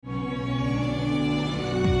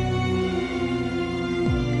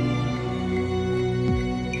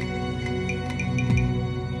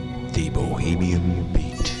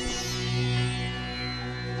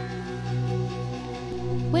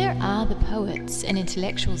poets and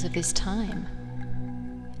intellectuals of this time.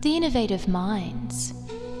 The innovative minds,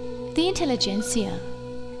 the intelligentsia,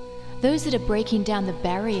 those that are breaking down the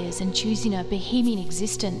barriers and choosing a bohemian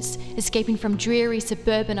existence, escaping from dreary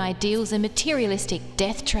suburban ideals and materialistic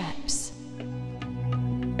death traps.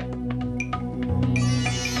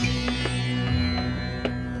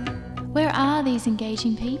 Where are these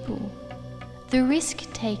engaging people? The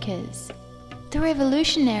risk takers, the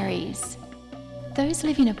revolutionaries, those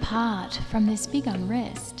living apart from this big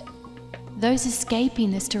unrest, those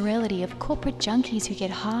escaping the sterility of corporate junkies who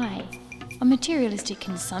get high on materialistic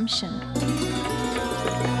consumption.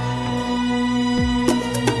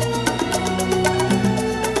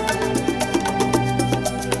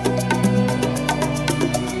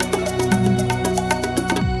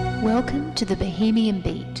 Welcome to the Bohemian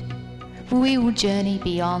Beat, where we will journey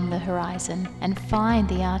beyond the horizon and find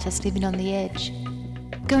the artist living on the edge,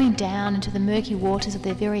 going down into the murky waters of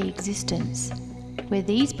their very existence, where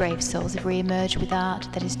these brave souls have re-emerged with art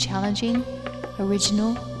that is challenging,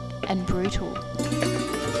 original, and brutal.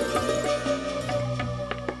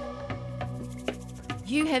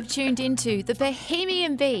 You have tuned into the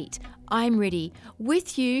Bohemian Beat. I'm Riddy,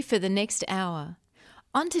 with you for the next hour.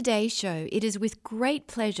 On today's show, it is with great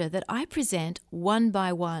pleasure that I present One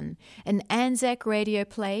by One, an ANZAC radio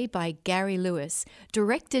play by Gary Lewis,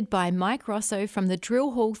 directed by Mike Rosso from the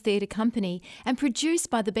Drill Hall Theatre Company and produced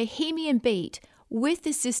by the Bohemian Beat, with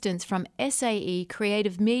assistance from SAE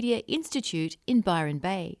Creative Media Institute in Byron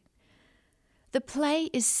Bay. The play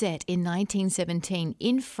is set in 1917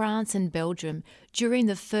 in France and Belgium during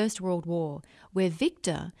the First World War, where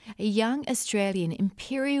Victor, a young Australian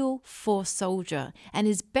Imperial Force soldier, and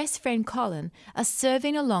his best friend Colin are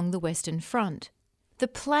serving along the Western Front. The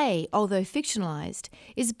play, although fictionalised,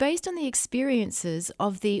 is based on the experiences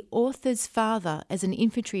of the author's father as an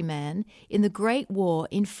infantryman in the Great War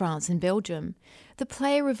in France and Belgium. The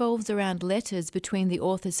play revolves around letters between the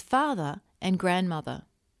author's father and grandmother.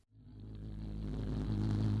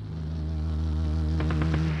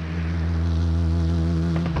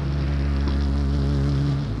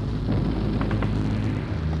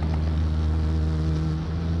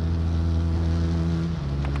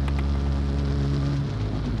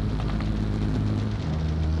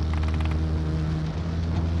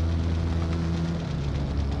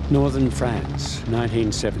 Northern France,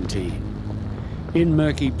 1917. In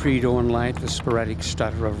murky pre-dawn light, the sporadic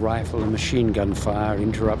stutter of rifle and machine gun fire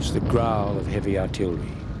interrupts the growl of heavy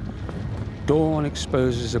artillery. Dawn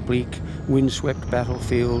exposes a bleak, windswept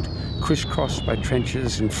battlefield, crisscrossed by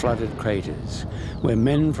trenches and flooded craters, where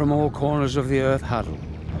men from all corners of the earth huddle,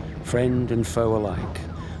 friend and foe alike,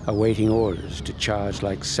 awaiting orders to charge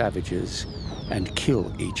like savages and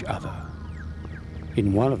kill each other.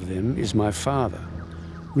 In one of them is my father,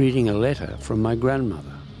 reading a letter from my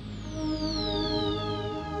grandmother.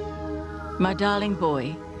 My darling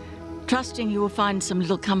boy, trusting you will find some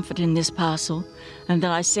little comfort in this parcel and that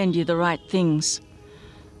I send you the right things.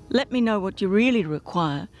 Let me know what you really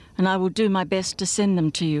require and I will do my best to send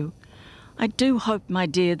them to you. I do hope, my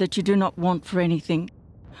dear, that you do not want for anything,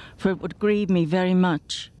 for it would grieve me very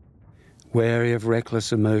much. Wary of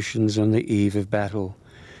reckless emotions on the eve of battle,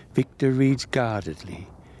 Victor reads guardedly,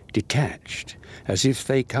 detached, as if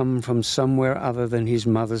they come from somewhere other than his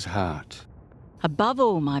mother's heart. Above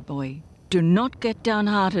all, my boy, do not get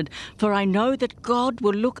downhearted, for I know that God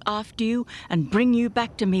will look after you and bring you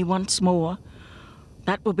back to me once more.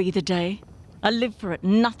 That will be the day. I live for it,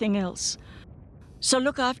 nothing else. So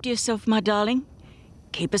look after yourself, my darling.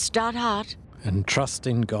 Keep a stout heart. And trust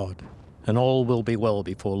in God, and all will be well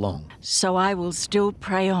before long. So I will still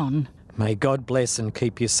pray on. May God bless and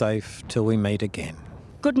keep you safe till we meet again.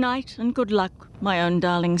 Good night and good luck, my own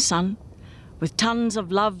darling son, with tons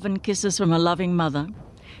of love and kisses from a loving mother.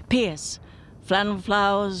 P.S. Flannel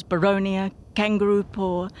flowers, beronia, kangaroo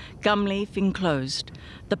paw, gum leaf enclosed.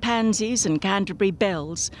 The pansies and Canterbury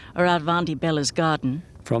bells are out of Auntie Bella's garden.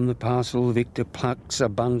 From the parcel, Victor plucks a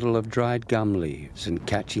bundle of dried gum leaves and,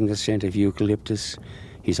 catching the scent of eucalyptus,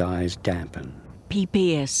 his eyes dampen.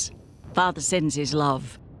 P.P.S. Father sends his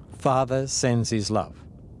love. Father sends his love.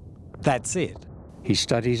 That's it. He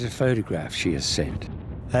studies a photograph she has sent.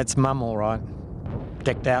 That's Mum, all right.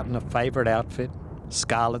 Decked out in a favourite outfit,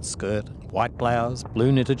 scarlet skirt, white blouse,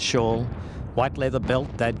 blue knitted shawl, white leather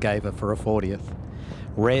belt Dad gave her for a 40th.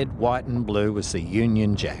 Red, white and blue was the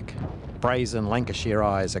Union Jack. Brazen Lancashire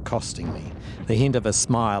eyes accosting me, the hint of a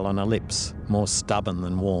smile on her lips, more stubborn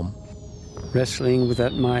than warm. Wrestling with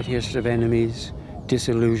that mightiest of enemies,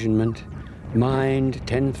 disillusionment, mind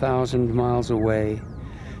 10,000 miles away,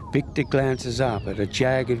 Victor glances up at a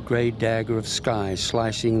jagged grey dagger of sky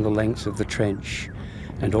slicing the lengths of the trench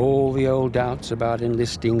and all the old doubts about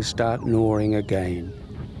enlisting start gnawing again.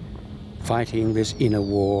 Fighting this inner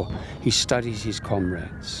war, he studies his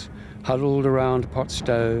comrades, huddled around pot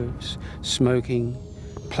stoves, smoking,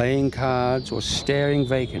 playing cards or staring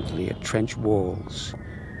vacantly at trench walls.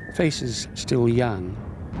 Faces still young,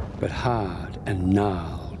 but hard and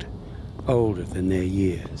gnarled, older than their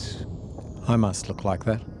years. I must look like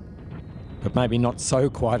that, but maybe not so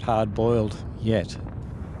quite hard-boiled yet.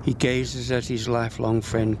 He gazes at his lifelong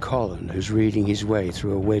friend Colin, who's reading his way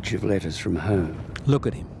through a wedge of letters from home. Look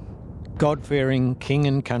at him. God-fearing king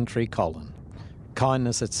and country Colin.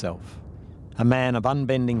 Kindness itself. A man of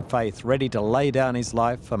unbending faith, ready to lay down his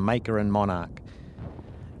life for maker and monarch.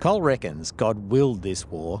 Cole reckons God willed this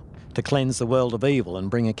war to cleanse the world of evil and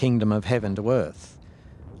bring a kingdom of heaven to earth.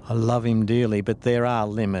 I love him dearly, but there are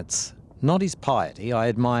limits. Not his piety, I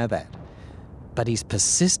admire that. But his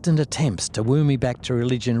persistent attempts to woo me back to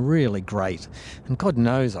religion really great. And God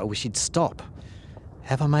knows I wish he'd stop.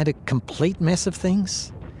 Have I made a complete mess of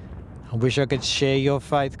things? I wish I could share your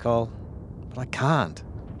faith, Cole, but I can't,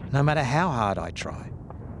 no matter how hard I try.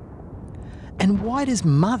 And why does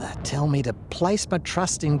Mother tell me to place my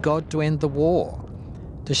trust in God to end the war?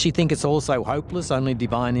 Does she think it's all so hopeless, only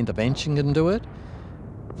divine intervention can do it?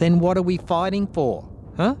 Then what are we fighting for,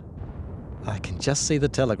 huh? I can just see the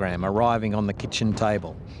telegram arriving on the kitchen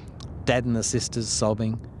table. Dad and the sisters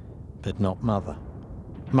sobbing, but not Mother.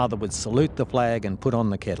 Mother would salute the flag and put on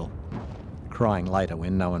the kettle, crying later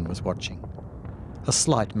when no one was watching. A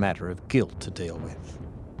slight matter of guilt to deal with.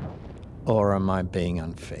 Or am I being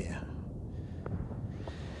unfair?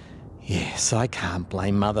 Yes, I can't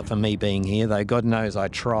blame Mother for me being here, though God knows I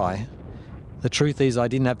try. The truth is I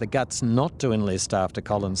didn't have the guts not to enlist after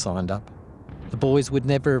Colin signed up. The boys would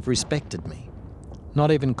never have respected me.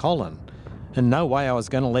 Not even Colin. And no way I was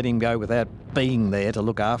going to let him go without being there to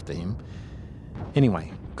look after him.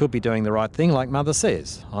 Anyway, could be doing the right thing like Mother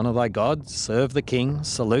says. Honour thy God, serve the king,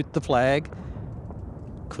 salute the flag.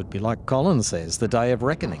 Could be like Colin says, the day of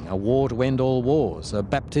reckoning, a war to end all wars, a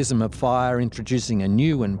baptism of fire introducing a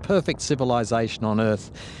new and perfect civilization on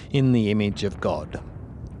earth in the image of God.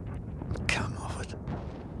 Come off it.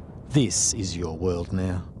 This is your world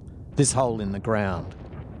now. This hole in the ground.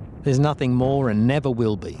 There's nothing more and never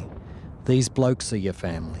will be. These blokes are your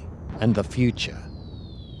family. And the future.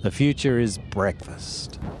 The future is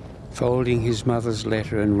breakfast. Folding his mother's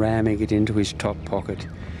letter and ramming it into his top pocket,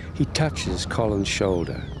 he touches Colin's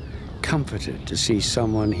shoulder, comforted to see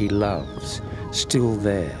someone he loves, still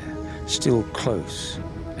there, still close,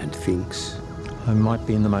 and thinks, I might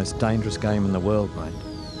be in the most dangerous game in the world, mate,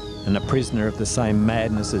 and a prisoner of the same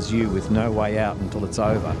madness as you with no way out until it's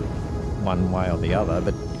over, one way or the other,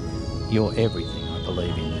 but you're everything I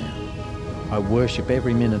believe in now. I worship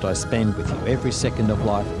every minute I spend with you, every second of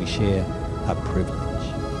life we share, a privilege.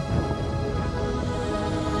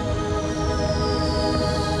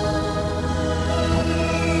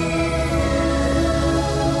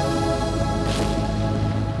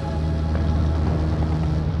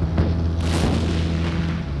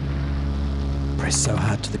 So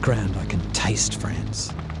hard to the ground I can taste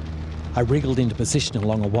France. I wriggled into position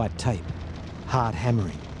along a white tape, hard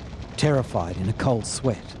hammering, terrified in a cold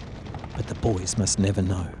sweat. But the boys must never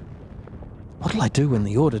know. What'll I do when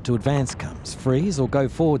the order to advance comes? Freeze or go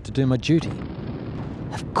forward to do my duty?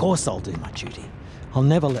 Of course I'll do my duty. I'll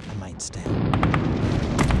never let my mates down.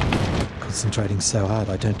 Concentrating so hard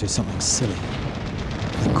I don't do something silly.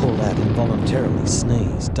 I call out involuntarily,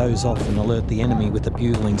 sneeze, doze off and alert the enemy with a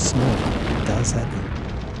bugling snore. It does happen.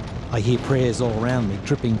 I hear prayers all around me,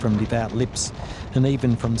 dripping from devout lips, and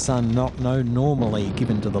even from some not known normally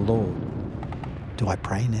given to the Lord. Do I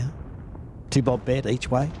pray now? 2 bob bet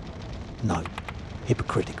each way? No,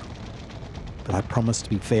 hypocritical. But I promise to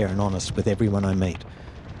be fair and honest with everyone I meet.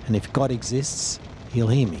 And if God exists, he'll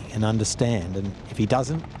hear me and understand. And if he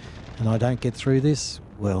doesn't, and I don't get through this,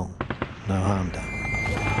 well, no harm done.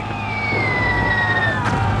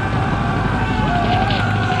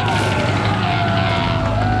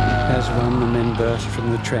 As one, the men burst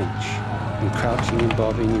from the trench and, crouching and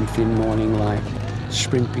bobbing in thin morning light,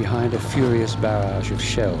 sprint behind a furious barrage of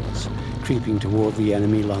shells creeping toward the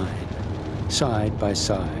enemy line. Side by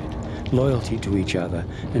side, loyalty to each other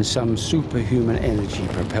and some superhuman energy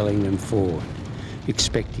propelling them forward,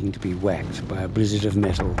 expecting to be whacked by a blizzard of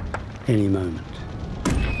metal any moment.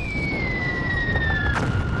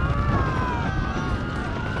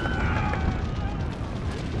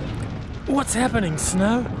 What's happening,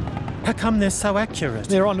 Snow? How come they're so accurate?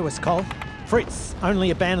 They're onto us, Cole. Fritz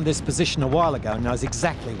only abandoned this position a while ago and knows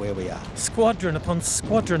exactly where we are. Squadron upon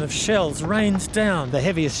squadron of shells rains down. The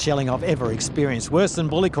heaviest shelling I've ever experienced, worse than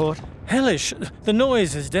Bullecourt. Hellish! The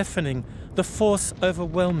noise is deafening. The force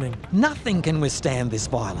overwhelming. Nothing can withstand this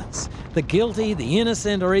violence. The guilty, the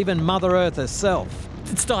innocent, or even Mother Earth herself.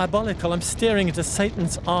 It's diabolical. I'm staring into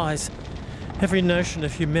Satan's eyes. Every notion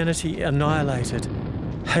of humanity annihilated.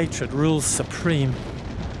 Hatred rules supreme.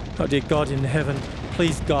 Oh, dear God in heaven,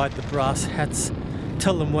 please guide the brass hats.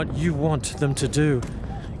 Tell them what you want them to do.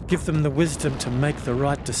 Give them the wisdom to make the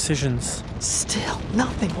right decisions. Still,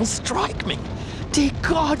 nothing will strike me. Dear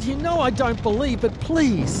God, you know I don't believe, but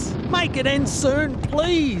please, make it end soon,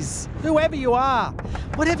 please. Whoever you are,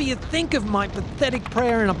 whatever you think of my pathetic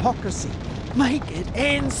prayer and hypocrisy, make it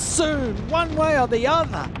end soon, one way or the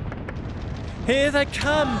other. Here they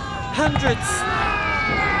come, hundreds.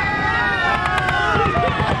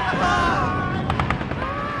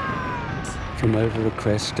 From over a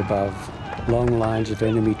crest above, long lines of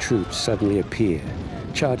enemy troops suddenly appear,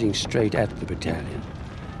 charging straight at the battalion.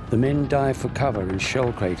 The men dive for cover in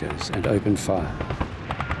shell craters and open fire.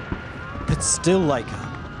 But still they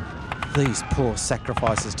come. These poor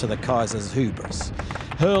sacrifices to the Kaiser's hubris,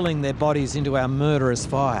 hurling their bodies into our murderous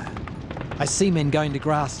fire. I see men going to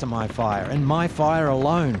grass to my fire, and my fire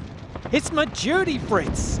alone. It's my duty,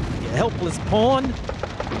 Fritz, you helpless pawn.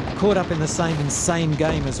 Caught up in the same insane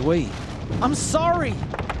game as we. I'm sorry,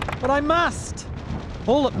 but I must.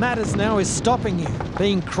 All that matters now is stopping you,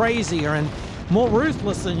 being crazier and more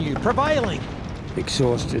ruthless than you, prevailing.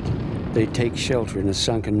 Exhausted, they take shelter in a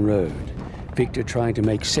sunken road, Victor trying to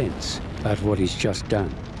make sense out of what he's just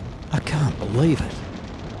done. I can't believe it.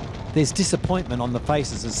 There's disappointment on the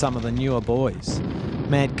faces of some of the newer boys,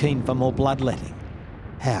 mad keen for more bloodletting.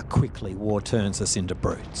 How quickly war turns us into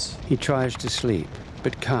brutes. He tries to sleep,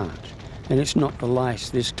 but can't, and it's not the lice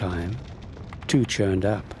this time. Too churned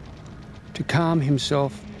up. To calm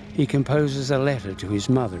himself, he composes a letter to his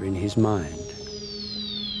mother in his mind.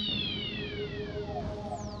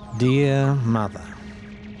 Dear Mother,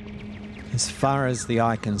 as far as the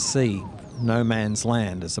eye can see, no man's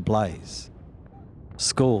land is ablaze.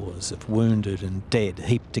 Scores of wounded and dead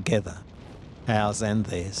heaped together, ours and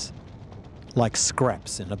theirs, like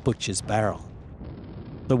scraps in a butcher's barrel.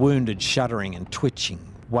 The wounded shuddering and twitching,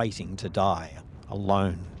 waiting to die,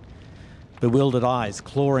 alone. Bewildered eyes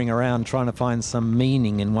clawing around trying to find some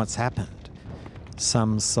meaning in what's happened.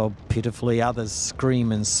 Some sob pitifully, others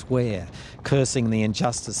scream and swear, cursing the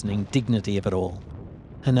injustice and indignity of it all.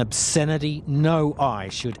 An obscenity no eye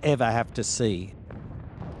should ever have to see.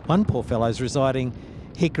 One poor fellow's reciting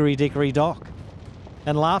Hickory Dickory Dock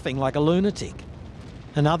and laughing like a lunatic.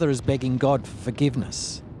 Another is begging God for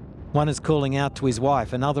forgiveness. One is calling out to his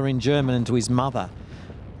wife, another in German and to his mother.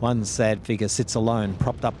 One sad figure sits alone,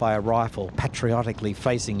 propped up by a rifle, patriotically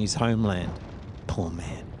facing his homeland. Poor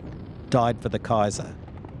man. Died for the Kaiser.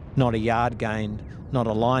 Not a yard gained, not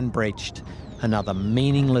a line breached. Another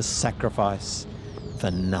meaningless sacrifice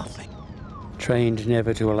for nothing. Trained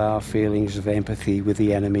never to allow feelings of empathy with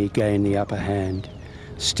the enemy gain the upper hand,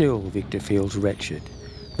 still Victor feels wretched.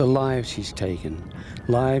 The lives he's taken,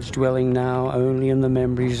 lives dwelling now only in the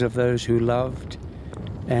memories of those who loved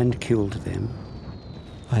and killed them.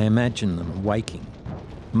 I imagine them waking,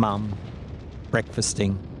 mum,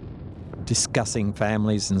 breakfasting, discussing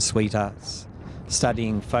families and sweethearts,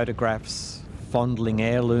 studying photographs, fondling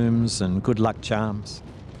heirlooms and good luck charms,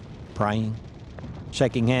 praying,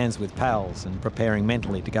 shaking hands with pals and preparing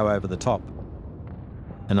mentally to go over the top.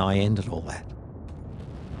 And I ended all that.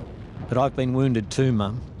 But I've been wounded too,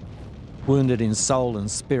 Mum. Wounded in soul and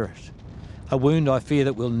spirit. A wound I fear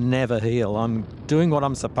that will never heal. I'm doing what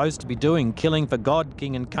I'm supposed to be doing, killing for God,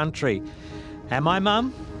 king and country. Am I,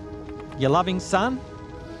 Mum? Your loving son?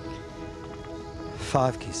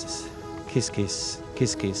 5 kisses. Kiss, kiss,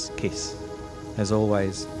 kiss, kiss, kiss. As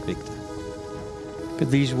always, Victor.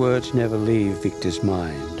 But these words never leave Victor's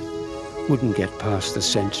mind. Wouldn't get past the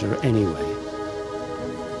censor anyway.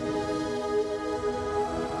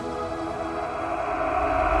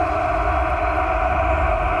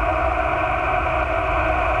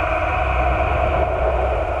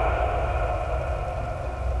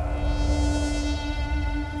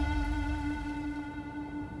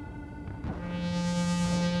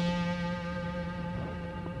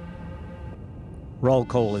 Roll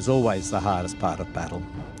call is always the hardest part of battle.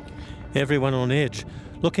 Everyone on edge,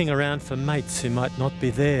 looking around for mates who might not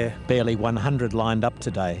be there. Barely 100 lined up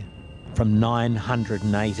today, from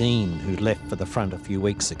 918 who left for the front a few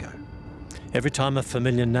weeks ago. Every time a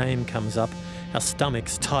familiar name comes up, our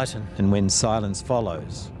stomachs tighten. And when silence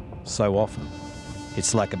follows, so often,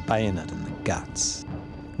 it's like a bayonet in the guts.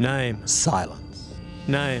 Name. Silence.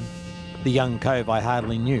 Name. The young cove I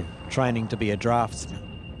hardly knew, training to be a draftsman.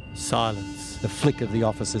 Silence. The flick of the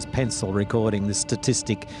officer's pencil recording the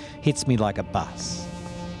statistic hits me like a bus.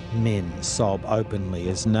 Men sob openly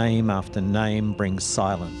as name after name brings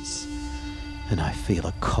silence. And I feel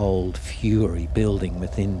a cold fury building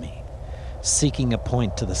within me, seeking a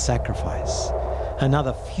point to the sacrifice.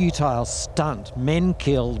 Another futile stunt, men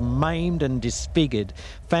killed, maimed and disfigured,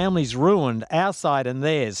 families ruined, our side and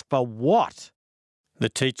theirs, for what? The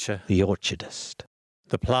teacher. The orchardist.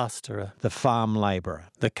 The plasterer. The farm labourer.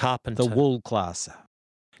 The carpenter. The wool classer.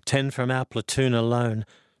 10 from our platoon alone,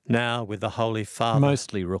 now with the Holy Father.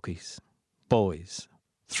 Mostly rookies, boys,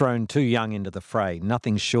 thrown too young into the fray,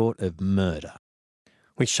 nothing short of murder.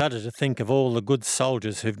 We shudder to think of all the good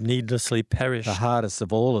soldiers who've needlessly perished. The hardest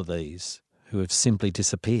of all of these, who have simply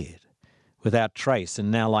disappeared, without trace,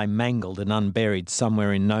 and now lie mangled and unburied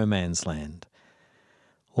somewhere in no man's land.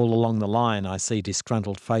 All along the line I see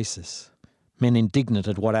disgruntled faces, men indignant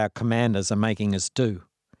at what our commanders are making us do.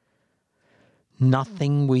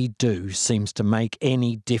 Nothing we do seems to make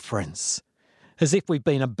any difference, as if we've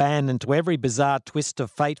been abandoned to every bizarre twist of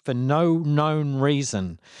fate for no known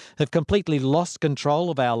reason, have completely lost control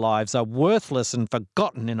of our lives, are worthless and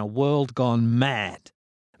forgotten in a world gone mad.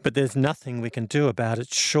 But there's nothing we can do about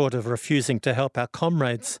it short of refusing to help our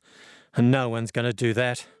comrades, and no one's going to do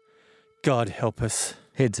that. God help us.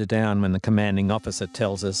 Heads are down when the commanding officer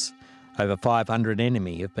tells us over 500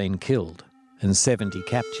 enemy have been killed and 70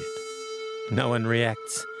 captured. No one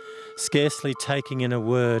reacts, scarcely taking in a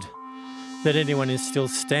word. That anyone is still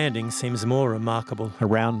standing seems more remarkable.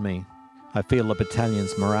 Around me, I feel the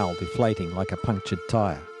battalion's morale deflating like a punctured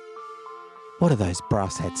tyre. What do those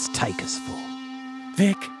brass hats take us for?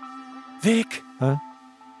 Vic! Vic! Huh?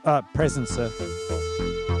 Present, sir.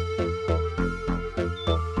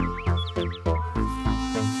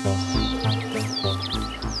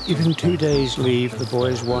 Given 2 days' leave, the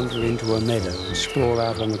boys wander into a meadow and sprawl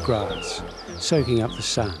out on the grass, soaking up the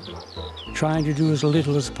sun, trying to do as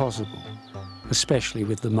little as possible, especially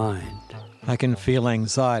with the mind. I can feel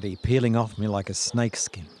anxiety peeling off me like a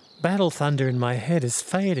snakeskin. Battle thunder in my head is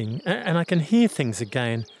fading, and I can hear things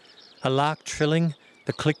again. A lark trilling,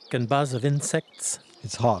 the click and buzz of insects.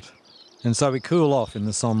 It's hot, and so we cool off in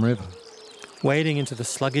the Somme River. Wading into the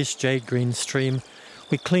sluggish jade-green stream,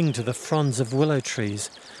 we cling to the fronds of willow trees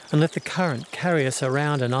and let the current carry us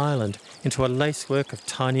around an island into a lacework of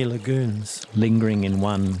tiny lagoons. Lingering in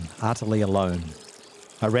one, utterly alone.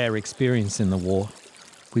 A rare experience in the war.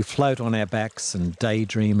 We float on our backs and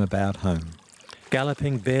daydream about home.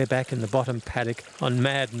 Galloping bareback in the bottom paddock on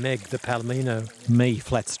Mad Meg the Palomino. Me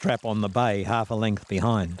flat strap on the bay, half a length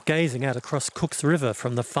behind. Gazing out across Cook's River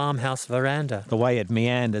from the farmhouse veranda. The way it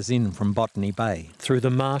meanders in from Botany Bay. Through the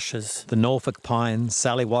marshes. The Norfolk pines,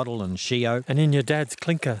 sallywaddle and she-oak. And in your dad's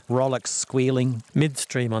clinker. Rollicks squealing.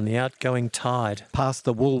 Midstream on the outgoing tide. Past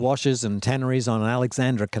the wool washers and tanneries on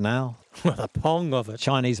Alexandra Canal. Well, the pong of it.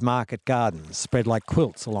 Chinese market gardens spread like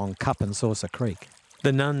quilts along Cup and Saucer Creek.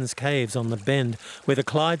 The nuns' caves on the bend where the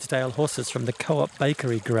Clydesdale horses from the Co-op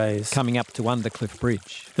bakery graze. Coming up to Undercliff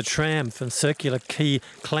Bridge. The tram from Circular Quay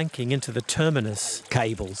clanking into the terminus.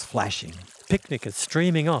 Cables flashing. Picnickers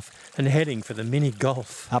streaming off and heading for the mini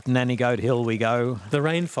golf. Up Nannygoat Hill we go. The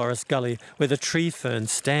rainforest gully where the tree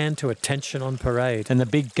ferns stand to attention on parade. And the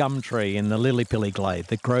big gum tree in the lily-pilly glade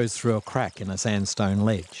that grows through a crack in a sandstone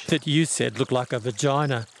ledge. That you said looked like a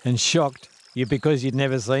vagina. And shocked you because you'd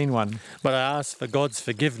never seen one. But I asked for God's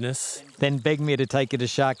forgiveness. Then begged me to take you to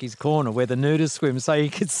Sharky's Corner where the nudists swim so you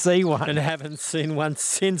could see one. And haven't seen one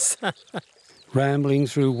since. Rambling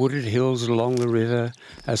through wooded hills along the river,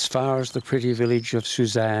 as far as the pretty village of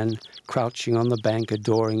Suzanne, crouching on the bank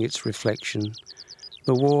adoring its reflection.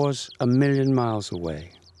 The war's 1,000,000 miles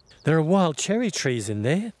away. There are wild cherry trees in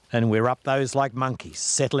there. And we're up those like monkeys,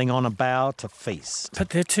 settling on a bough to feast. But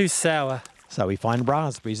they're too sour. So we find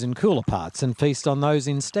raspberries in cooler parts and feast on those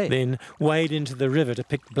instead. Then wade into the river to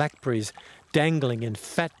pick blackberries, dangling in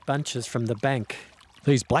fat bunches from the bank.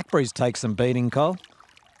 These blackberries take some beating, Cole.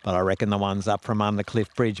 But I reckon the ones up from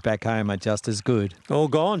Undercliff Bridge back home are just as good. All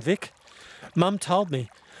gone, Vic. Mum told me.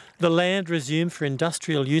 The land resumed for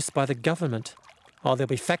industrial use by the government. Oh, there'll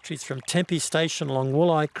be factories from Tempe Station along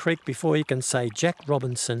Wooleye Creek before you can say Jack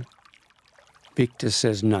Robinson. Victor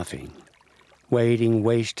says nothing. Wading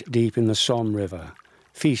waist-deep in the Somme River,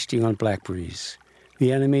 feasting on blackberries,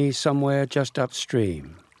 the enemy somewhere just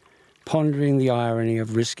upstream, pondering the irony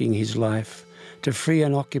of risking his life to free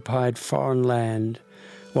an occupied foreign land,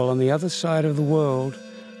 while on the other side of the world,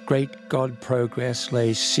 great God progress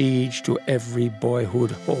lays siege to every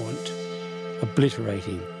boyhood haunt,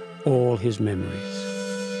 obliterating all his memories.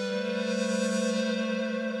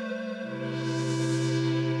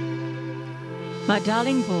 My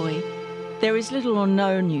darling boy, there is little or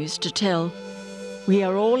no news to tell. We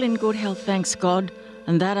are all in good health, thanks God,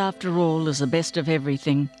 and that, after all, is the best of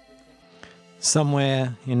everything.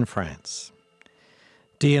 Somewhere in France.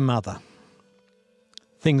 Dear Mother,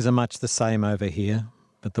 things are much the same over here,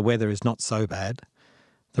 but the weather is not so bad.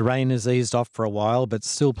 The rain has eased off for a while, but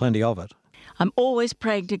still plenty of it. I'm always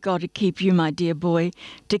praying to God to keep you, my dear boy,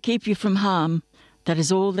 to keep you from harm. That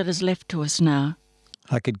is all that is left to us now.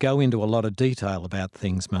 I could go into a lot of detail about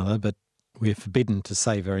things, Mother, but we're forbidden to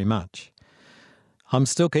say very much. I'm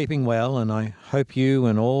still keeping well, and I hope you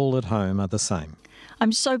and all at home are the same.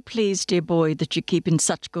 I'm so pleased, dear boy, that you keep in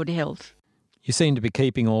such good health. You seem to be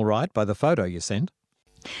keeping all right by the photo you sent.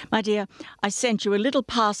 My dear, I sent you a little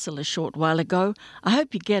parcel a short while ago. I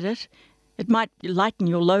hope you get it. It might lighten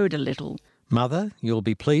your load a little. Mother, you'll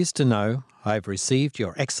be pleased to know I've received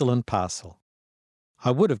your excellent parcel. I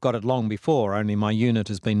would have got it long before, only my unit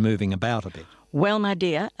has been moving about a bit. Well, my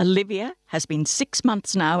dear, Olivia has been 6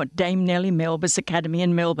 months now at Dame Nellie Melba's Academy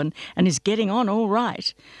in Melbourne and is getting on all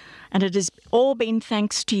right. And it has all been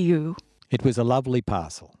thanks to you. It was a lovely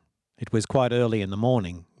parcel. It was quite early in the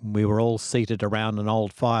morning. We were all seated around an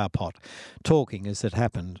old fire pot, talking as it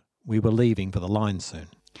happened. We were leaving for the line soon.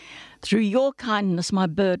 Through your kindness, my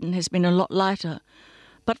burden has been a lot lighter.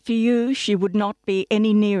 But for you, she would not be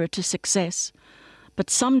any nearer to success. But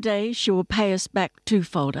some day she will pay us back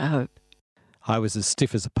twofold, I hope. I was as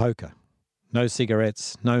stiff as a poker. No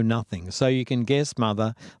cigarettes, no nothing. So you can guess,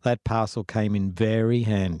 Mother, that parcel came in very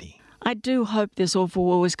handy. I do hope this awful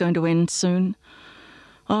war is going to end soon.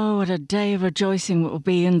 Oh, what a day of rejoicing it will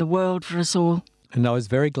be in the world for us all. And I was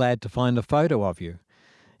very glad to find a photo of you.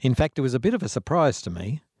 In fact, it was a bit of a surprise to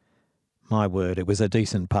me. My word, it was a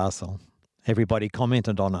decent parcel. Everybody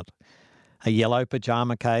commented on it. A yellow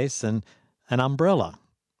pyjama case and an umbrella.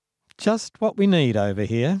 Just what we need over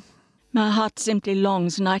here. My heart simply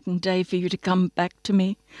longs night and day for you to come back to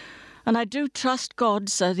me. And I do trust God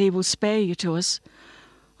so that he will spare you to us.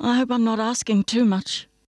 I hope I'm not asking too much.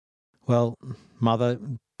 Well, Mother,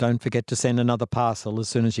 don't forget to send another parcel as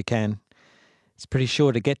soon as you can. It's pretty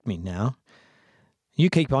sure to get me now. You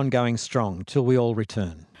keep on going strong till we all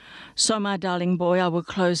return. So, my darling boy, I will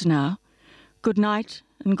close now. Good night,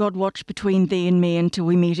 and God watch between thee and me until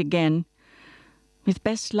we meet again. With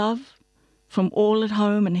best love from all at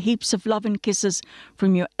home, and heaps of love and kisses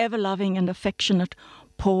from your ever-loving and affectionate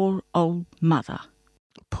poor old mother.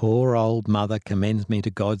 Poor old Mother commends me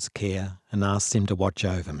to God's care and asks him to watch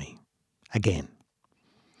over me. Again.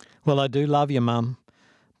 Well, I do love you, Mum,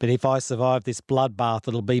 but if I survive this bloodbath,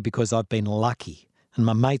 it'll be because I've been lucky and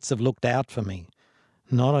my mates have looked out for me.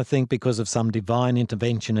 Not, I think, because of some divine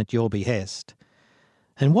intervention at your behest.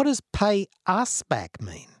 And what does pay us back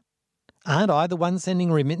mean? Aren't I the one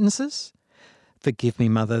sending remittances? Forgive me,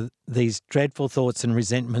 Mother, these dreadful thoughts and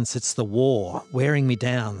resentments. It's the war, wearing me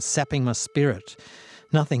down, sapping my spirit.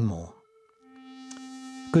 Nothing more.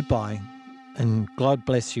 Goodbye, and God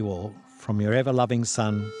bless you all, from your ever-loving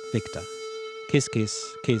son, Victor. Kiss, kiss,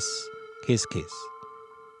 kiss, kiss, kiss.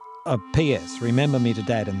 P.S. Remember me to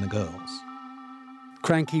Dad and the girls.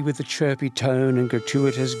 Cranky with the chirpy tone and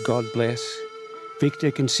gratuitous God bless, Victor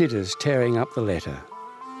considers tearing up the letter.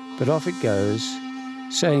 But off it goes,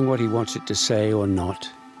 saying what he wants it to say or not.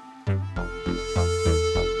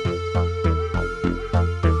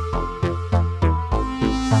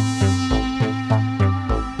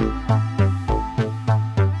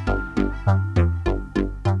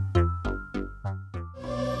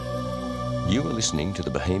 You are listening to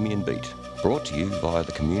the Bohemian Beat, brought to you via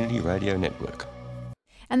the Community Radio Network.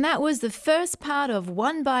 And that was the first part of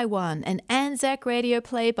One by One, an ANZAC radio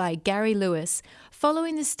play by Gary Lewis,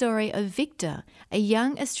 following the story of Victor, a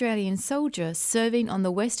young Australian soldier serving on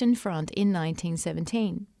the Western Front in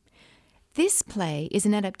 1917. This play is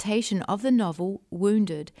an adaptation of the novel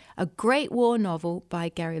Wounded, a Great War novel by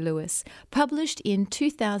Gary Lewis, published in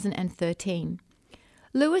 2013.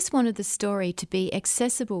 Lewis wanted the story to be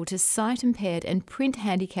accessible to sight-impaired and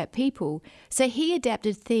print-handicapped people, so he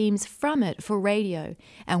adapted themes from it for radio,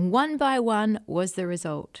 and One by One was the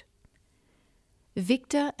result.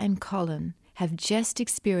 Victor and Colin have just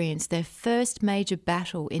experienced their first major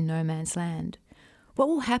battle in no man's land. What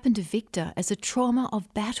will happen to Victor as the trauma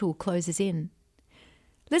of battle closes in?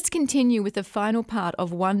 Let's continue with the final part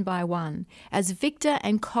of One by One as Victor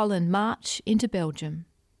and Colin march into Belgium.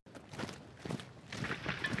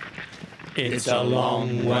 It's a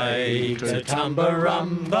long way to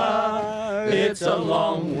Tumbarumba, it's a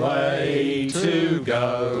long way to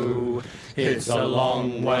go. It's a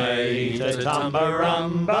long way to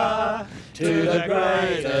Tumbarumba, to the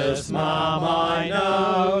greatest mum I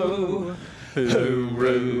know.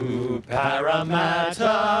 Hooroo,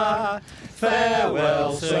 Parramatta,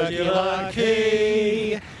 farewell Circular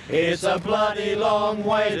Quay. It's a bloody long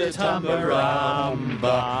way to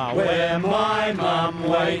Tumbarumba, where my mum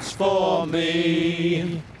waits for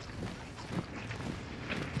me.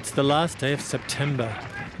 It's the last day of September.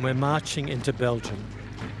 We're marching into Belgium.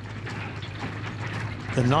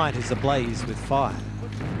 The night is ablaze with fire.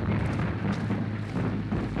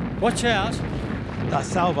 Watch out! A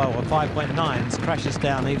salvo of 5.9s crashes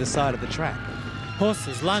down either side of the track.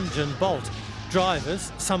 Horses lunge and bolt.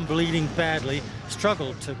 Drivers, some bleeding badly,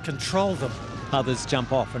 struggle to control them. Others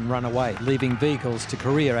jump off and run away, leaving vehicles to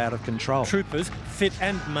career out of control. Troopers, fit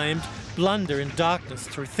and maimed, blunder in darkness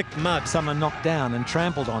through thick mud. Some are knocked down and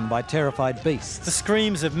trampled on by terrified beasts. The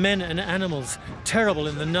screams of men and animals, terrible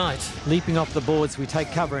in the night. Leaping off the boards, we take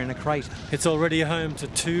cover in a crater. It's already home to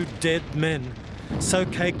 2 dead men. So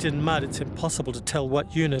caked in mud it's impossible to tell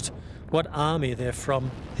what unit, what army they're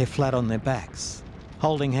from. They're flat on their backs,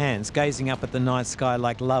 holding hands, gazing up at the night sky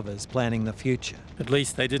like lovers planning the future. At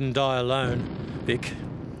least they didn't die alone, Vic.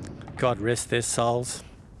 God rest their souls.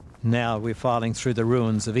 Now we're filing through the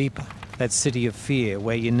ruins of Ypres, that city of fear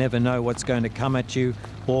where you never know what's going to come at you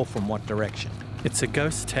or from what direction. It's a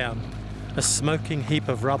ghost town, a smoking heap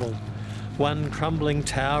of rubble. One crumbling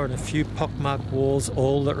tower and a few pockmarked walls,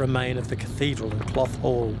 all that remain of the cathedral and cloth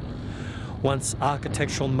hall. Once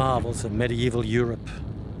architectural marvels of medieval Europe.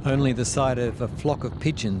 Only the sight of a flock of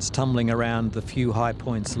pigeons tumbling around the few high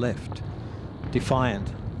points left. Defiant,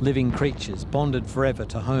 living creatures bonded forever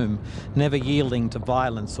to home, never yielding to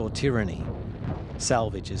violence or tyranny.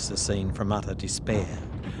 Salvages the scene from utter despair.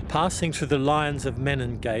 Passing through the Lions of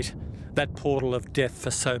Menin Gate, that portal of death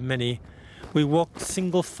for so many, we walked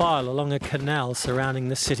single file along a canal surrounding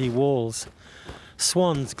the city walls.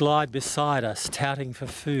 Swans glide beside us, touting for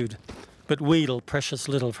food, but wheedle precious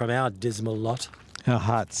little from our dismal lot. Our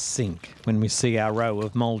hearts sink when we see our row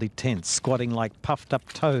of mouldy tents squatting like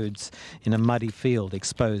puffed-up toads in a muddy field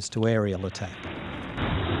exposed to aerial attack.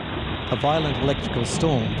 A violent electrical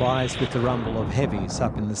storm vies with the rumble of heavies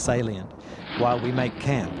up in the salient while we make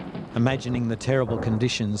camp, imagining the terrible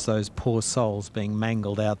conditions those poor souls being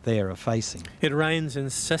mangled out there are facing. It rains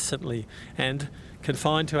incessantly and,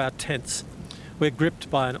 confined to our tents, we're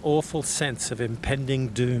gripped by an awful sense of impending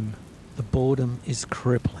doom. The boredom is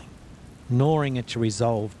crippling, gnawing at your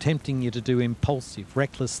resolve, tempting you to do impulsive,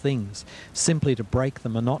 reckless things, simply to break the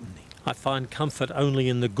monotony. I find comfort only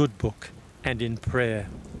in the good book and in prayer.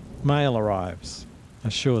 Mail arrives,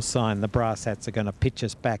 a sure sign the brass hats are going to pitch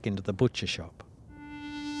us back into the butcher shop.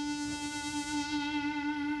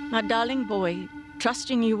 My darling boy,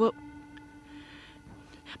 trusting you will...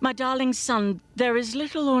 My darling son, there is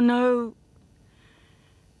little or no...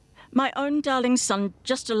 My own darling son,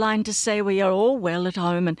 just a line to say we are all well at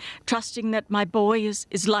home and trusting that my boy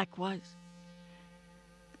is likewise.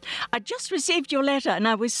 I just received your letter and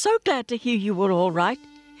I was so glad to hear you were all right.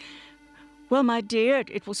 Well, my dear,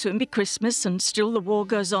 it will soon be Christmas and still the war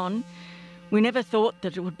goes on. We never thought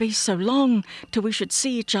that it would be so long till we should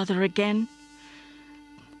see each other again.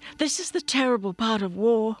 This is the terrible part of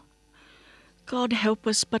war. God help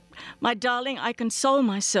us, but my darling, I console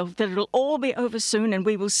myself that it'll all be over soon and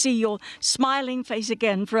we will see your smiling face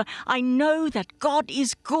again, for I know that God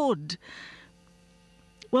is good.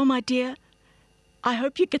 Well, my dear, I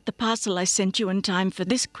hope you get the parcel I sent you in time for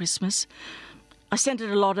this Christmas. I sent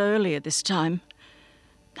it a lot earlier this time.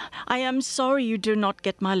 I am sorry you do not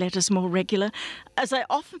get my letters more regular, as I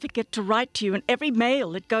often forget to write to you in every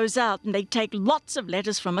mail that goes out, and they take lots of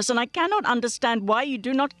letters from us, and I cannot understand why you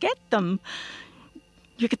do not get them.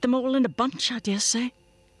 You get them all in a bunch, I dare say.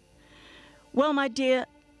 Well, my dear,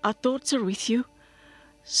 our thoughts are with you,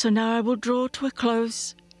 so now I will draw to a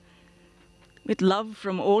close. With love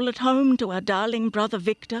from all at home to our darling brother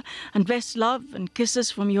Victor, and best love and kisses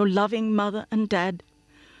from your loving mother and dad.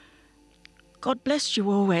 God bless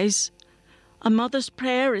you always. A mother's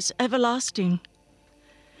prayer is everlasting.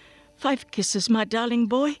 5 kisses, my darling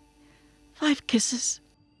boy. 5 kisses.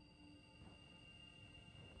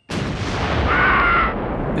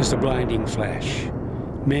 There's a blinding flash.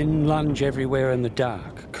 Men lunge everywhere in the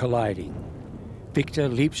dark, colliding. Victor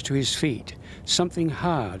leaps to his feet. Something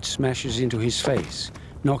hard smashes into his face,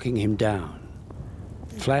 knocking him down.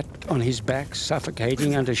 Flat on his back,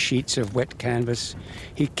 suffocating under sheets of wet canvas,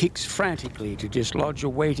 he kicks frantically to dislodge a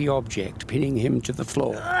weighty object, pinning him to the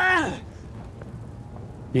floor.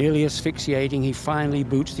 Nearly asphyxiating, he finally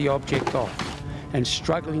boots the object off, and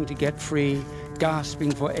struggling to get free,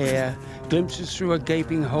 gasping for air, glimpses through a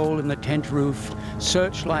gaping hole in the tent roof,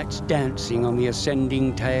 searchlights dancing on the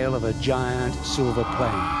ascending tail of a giant silver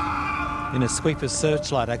plane. In a sweeper's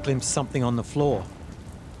searchlight, I glimpsed something on the floor.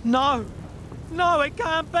 No! No, it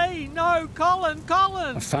can't be! No, Colin!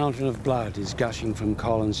 Colin! A fountain of blood is gushing from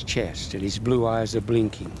Colin's chest and his blue eyes are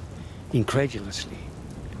blinking, incredulously,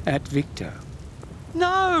 at Victor.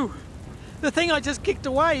 No! The thing I just kicked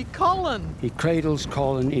away, Colin! He cradles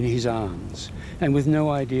Colin in his arms and with no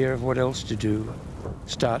idea of what else to do,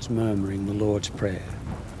 starts murmuring the Lord's Prayer.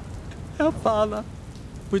 Our Father,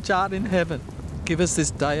 which art in heaven, give us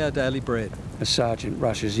this day our daily bread. A sergeant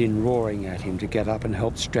rushes in, roaring at him to get up and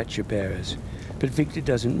help stretcher-bearers, but Victor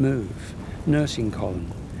doesn't move, nursing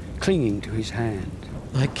Colin, clinging to his hand.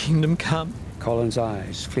 Thy kingdom come. Colin's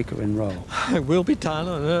eyes flicker and roll. Thy will be done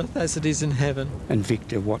on earth as it is in heaven. And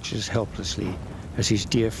Victor watches helplessly as his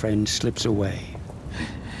dear friend slips away.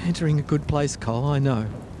 Entering a good place, Col, I know.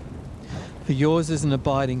 For yours is an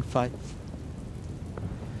abiding faith.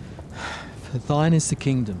 For thine is the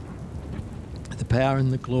kingdom, the power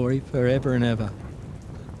and the glory forever and ever.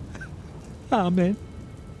 Amen.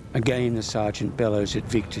 Again the sergeant bellows at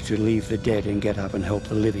Victor to leave the dead and get up and help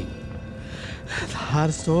the living. The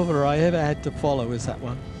hardest order I ever had to follow is that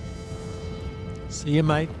one. See ya,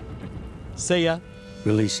 mate. See ya.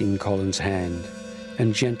 Releasing Colin's hand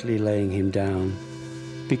and gently laying him down,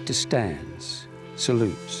 Victor stands,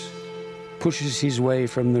 salutes, pushes his way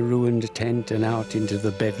from the ruined tent and out into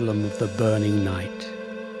the bedlam of the burning night.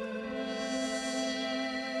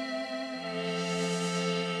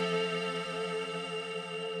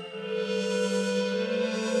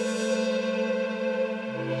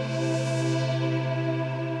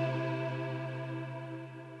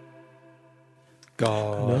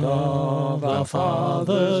 God of our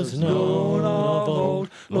fathers, known of old,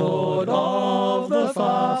 Lord of the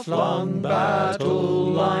far-flung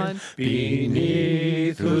battle line,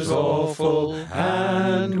 beneath whose awful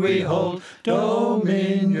hand we hold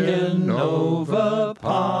dominion over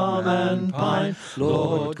palm and pine.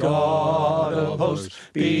 Lord God of hosts,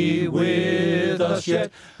 be with us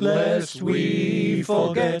yet, lest we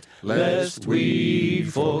forget, lest we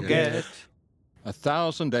forget.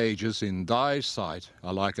 1,000 ages in thy sight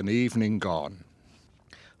are like an evening gone.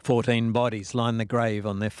 14 bodies line the grave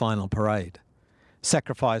on their final parade,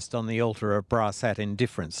 sacrificed on the altar of brass-hat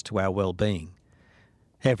indifference to our well-being.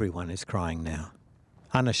 Everyone is crying now,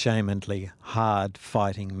 unashamedly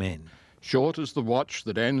hard-fighting men. Short is the watch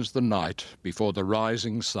that ends the night before the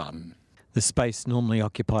rising sun. The space normally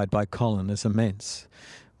occupied by Colin is immense,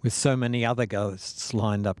 with so many other ghosts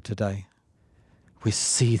lined up today. We're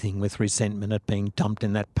seething with resentment at being dumped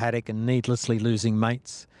in that paddock and needlessly losing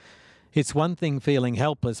mates. It's one thing feeling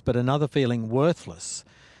helpless, but another feeling worthless,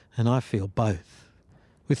 and I feel both.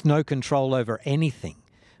 With no control over anything,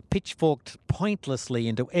 pitchforked pointlessly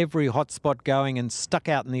into every hotspot going and stuck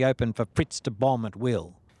out in the open for Fritz to bomb at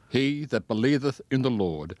will. He that believeth in the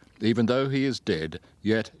Lord, even though he is dead,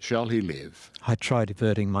 yet shall he live. I try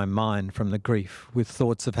diverting my mind from the grief with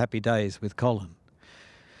thoughts of happy days with Colin.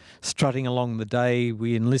 Strutting along the day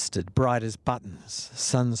we enlisted, bright as buttons,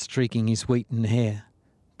 sun streaking his wheaten hair,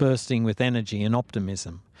 bursting with energy and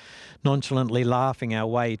optimism, nonchalantly laughing our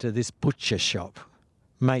way to this butcher shop.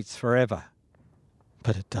 Mates forever.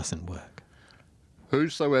 But it doesn't work.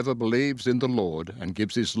 Whosoever believes in the Lord and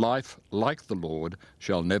gives his life like the Lord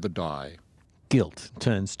shall never die. Guilt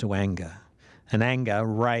turns to anger, and anger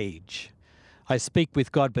rage. I speak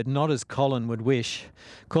with God, but not as Colin would wish,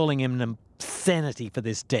 calling him an insanity for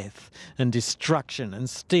this death and destruction and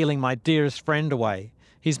stealing my dearest friend away,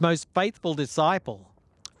 his most faithful disciple.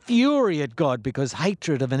 Fury at God because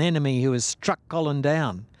hatred of an enemy who has struck Colin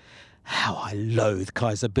down. How I loathe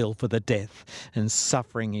Kaiser Bill for the death and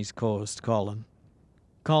suffering he's caused Colin.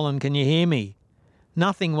 Colin, can you hear me?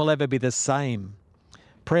 Nothing will ever be the same.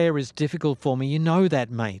 Prayer is difficult for me, you know that,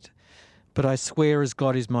 mate. But I swear as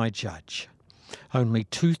God is my judge. Only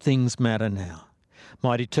two things matter now.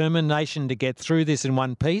 My determination to get through this in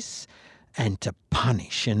one piece and to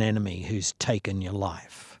punish an enemy who's taken your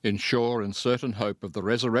life. In sure and certain hope of the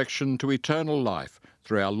resurrection to eternal life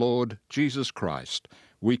through our Lord Jesus Christ,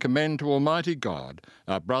 we commend to Almighty God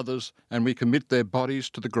our brothers, and we commit their bodies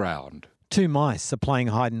to the ground. 2 mice are playing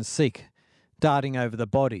hide and seek, darting over the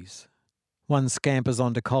bodies. One scampers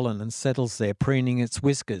onto Colin and settles there, preening its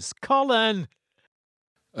whiskers. Colin!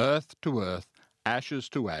 Earth to earth, ashes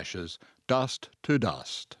to ashes, dust to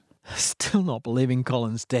dust. Still not believing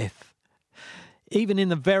Colin's death. Even in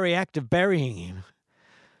the very act of burying him.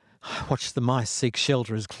 I watch the mice seek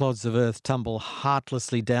shelter as clods of earth tumble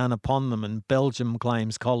heartlessly down upon them, and Belgium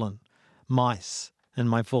claims Colin, mice, and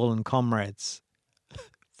my fallen comrades.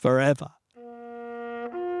 Forever.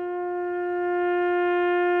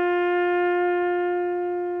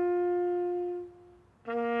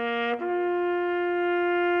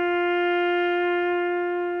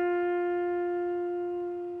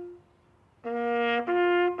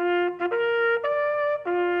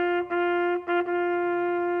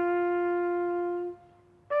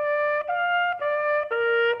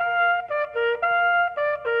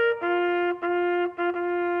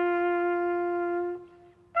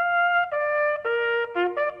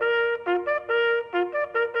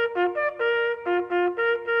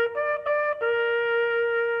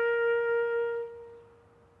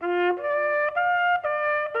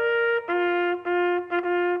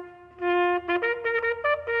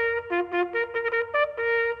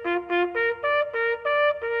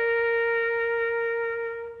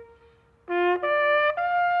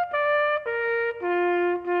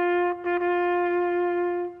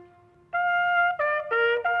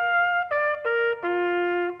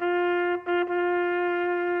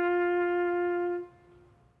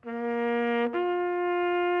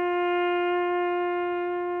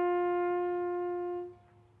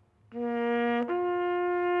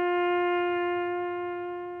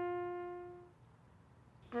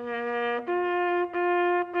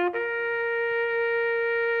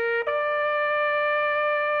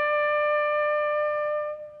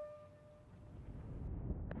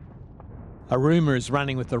 A rumour is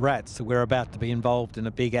running with the rats that we're about to be involved in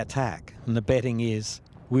a big attack, and the betting is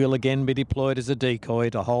we'll again be deployed as a decoy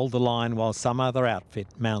to hold the line while some other outfit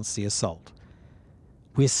mounts the assault.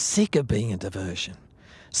 We're sick of being a diversion,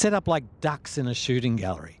 set up like ducks in a shooting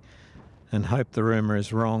gallery, and hope the rumour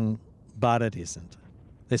is wrong, but it isn't.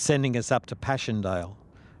 They're sending us up to Passchendaele.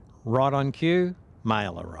 Right on cue,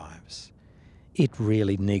 mail arrives. It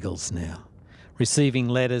really niggles now, receiving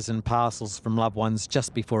letters and parcels from loved ones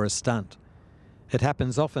just before a stunt. It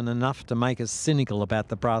happens often enough to make us cynical about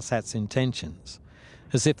the brass hats' intentions,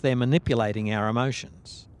 as if they're manipulating our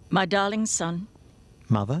emotions. My darling son,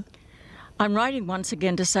 Mother? I'm writing once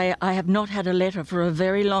again to say I have not had a letter for a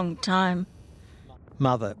very long time.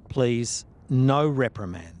 Mother, please, no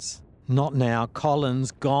reprimands. Not now.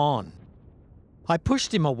 Colin's gone. I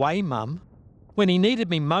pushed him away, Mum, when he needed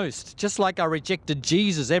me most, just like I rejected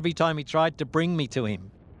Jesus every time he tried to bring me to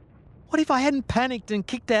him. What if I hadn't panicked and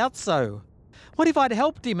kicked out so? What if I'd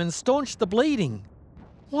helped him and staunched the bleeding?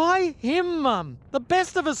 Why him, Mum? The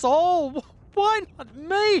best of us all. Why not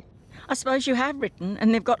me? I suppose you have written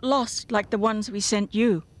and they've got lost like the ones we sent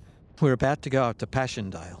you. We're about to go up to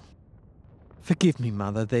Passchendaele. Forgive me,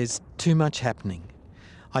 Mother, there's too much happening.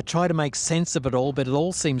 I try to make sense of it all, but it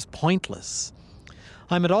all seems pointless.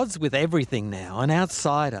 I'm at odds with everything now, an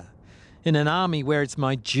outsider, in an army where it's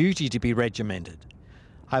my duty to be regimented.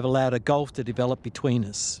 I've allowed a gulf to develop between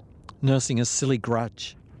us, nursing a silly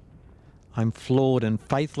grudge. I'm flawed and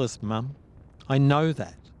faithless, Mum. I know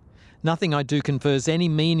that. Nothing I do confers any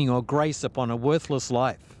meaning or grace upon a worthless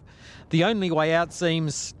life. The only way out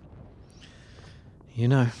seems... You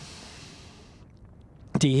know...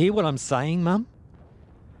 Do you hear what I'm saying, Mum?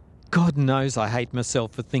 God knows I hate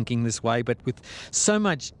myself for thinking this way, but with so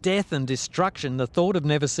much death and destruction, the thought of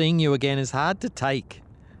never seeing you again is hard to take.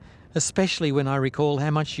 Especially when I recall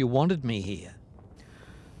how much you wanted me here.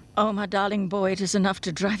 Oh, my darling boy, it is enough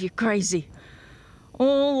to drive you crazy.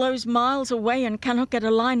 All those miles away and cannot get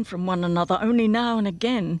a line from one another, only now and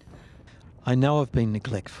again. I know I've been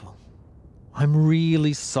neglectful. I'm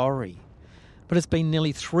really sorry. But it's been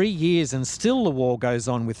nearly 3 years and still the war goes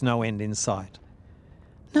on with no end in sight.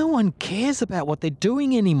 No one cares about what they're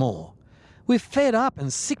doing anymore. We're fed up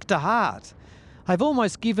and sick to heart. I've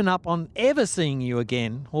almost given up on ever seeing you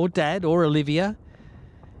again, or Dad, or Olivia.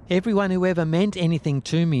 Everyone who ever meant anything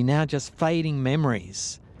to me now just fading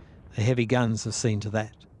memories. The heavy guns have seen to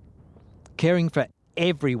that. Caring for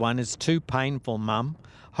everyone is too painful, Mum.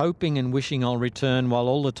 Hoping and wishing I'll return while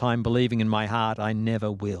all the time believing in my heart I never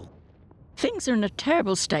will. Things are in a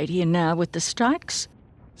terrible state here now with the strikes.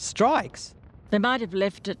 Strikes? They might have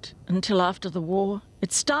left it until after the war.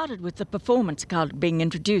 It started with the performance card being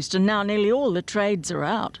introduced, and now nearly all the trades are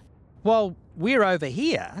out. Well, we're over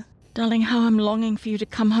here. Darling, how I'm longing for you to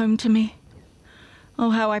come home to me.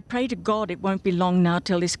 Oh, how I pray to God it won't be long now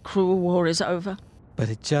till this cruel war is over. But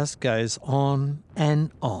it just goes on and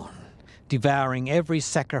on, devouring every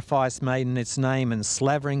sacrifice made in its name and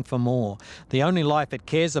slavering for more. The only life it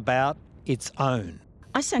cares about, its own.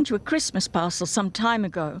 I sent you a Christmas parcel some time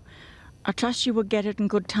ago. I trust you will get it in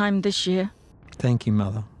good time this year. Thank you,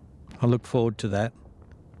 Mother. I look forward to that.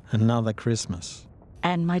 Another Christmas.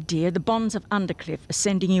 And, my dear, the Bonds of Undercliff are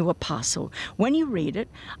sending you a parcel. When you read it,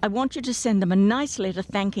 I want you to send them a nice letter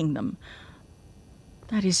thanking them.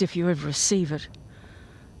 That is, if you ever receive it.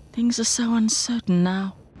 Things are so uncertain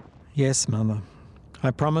now. Yes, Mother.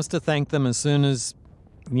 I promise to thank them as soon as,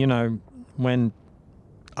 when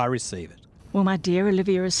I receive it. Well, my dear,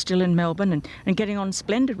 Olivia is still in Melbourne and getting on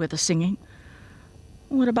splendid with her singing.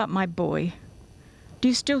 What about my boy? Do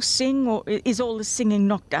you still sing, or is all the singing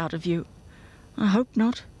knocked out of you? I hope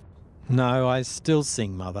not. No, I still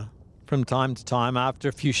sing, Mother. From time to time, after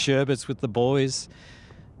a few sherbets with the boys,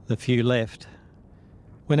 the few left.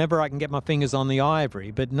 Whenever I can get my fingers on the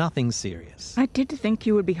ivory, but nothing serious. I did think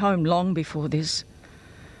you would be home long before this.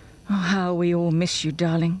 Oh, how we all miss you,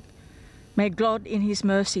 darling. May God in his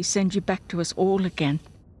mercy send you back to us all again.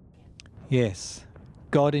 Yes,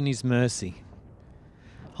 God in his mercy.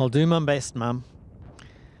 I'll do my best, Mum.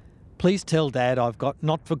 Please tell Dad I've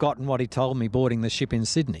not forgotten what he told me boarding the ship in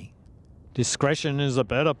Sydney. Discretion is a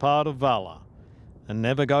better part of valour, and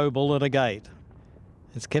never go bull at a gate.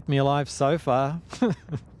 It's kept me alive so far.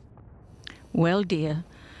 Well, dear,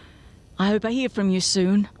 I hope I hear from you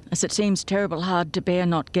soon, as it seems terrible hard to bear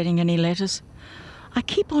not getting any letters. I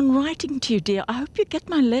keep on writing to you, dear. I hope you get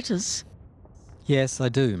my letters. Yes, I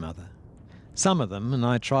do, Mother. Some of them, and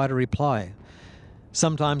I try to reply.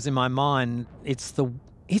 Sometimes in my mind, it's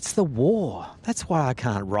the war. That's why I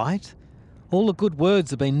can't write. All the good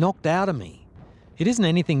words have been knocked out of me. It isn't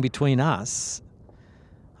anything between us.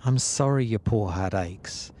 I'm sorry your poor heart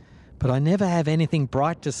aches, But I never have anything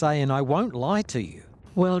bright to say, and I won't lie to you.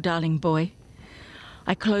 Well, darling boy,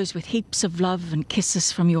 I close with heaps of love and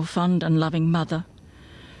kisses from your fond and loving mother.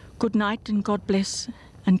 Good night, and God bless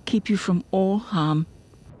and keep you from all harm.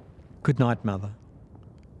 Good night, Mother.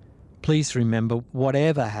 Please remember,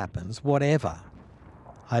 whatever happens, whatever,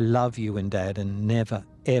 I love you and Dad, and never,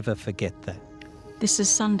 ever forget that. This is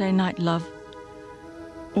Sunday night, love.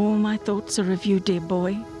 All my thoughts are of you, dear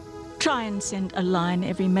boy. Try and send a line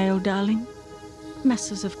every mail, darling.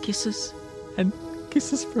 Masses of kisses. And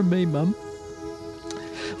kisses from me, Mum.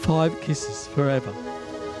 5 kisses forever.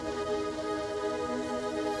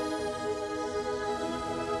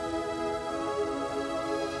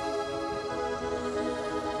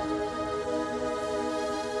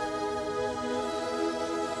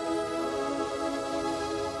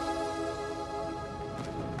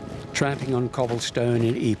 Tramping on cobblestone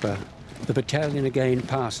in Ypres, the battalion again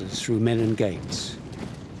passes through Menin Gates.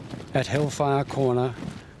 At Hellfire Corner,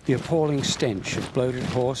 the appalling stench of bloated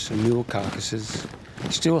horse and mule carcasses,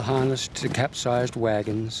 still harnessed to capsized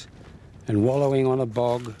wagons and wallowing on a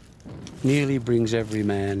bog, nearly brings every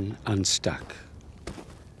man unstuck.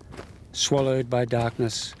 Swallowed by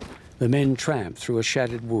darkness, the men tramp through a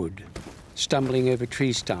shattered wood, stumbling over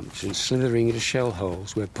tree stumps and slithering into shell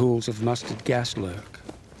holes where pools of mustard gas lurk.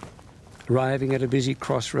 Arriving at a busy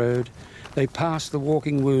crossroad, they pass the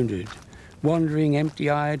walking wounded, wandering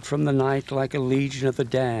empty-eyed from the night like a legion of the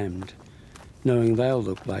damned, knowing they'll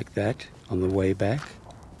look like that on the way back,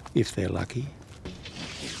 if they're lucky.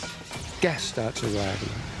 Gas starts arriving.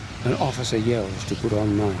 An officer yells to put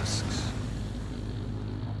on masks.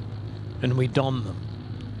 And we don them.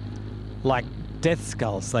 Like death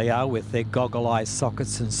skulls they are, with their goggle-eye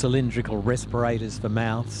sockets and cylindrical respirators for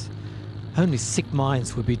mouths. Only sick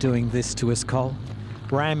minds would be doing this to us, Cole.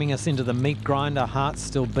 Ramming us into the meat grinder, hearts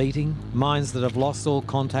still beating, minds that have lost all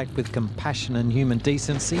contact with compassion and human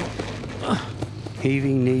decency.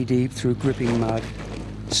 Heaving knee-deep through gripping mud,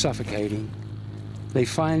 suffocating, they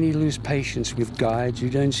finally lose patience with guides who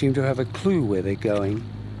don't seem to have a clue where they're going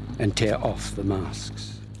and tear off the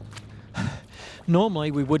masks.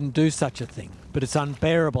 Normally we wouldn't do such a thing, but it's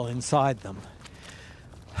unbearable inside them.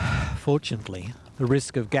 Fortunately, the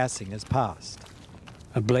risk of gassing has passed.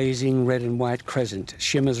 A blazing red and white crescent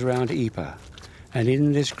shimmers around Ypres, and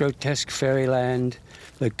in this grotesque fairyland,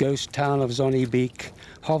 the ghost town of Zonnebeek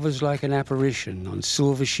hovers like an apparition on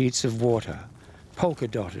silver sheets of water,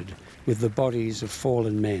 polka-dotted with the bodies of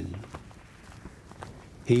fallen men.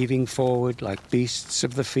 Heaving forward like beasts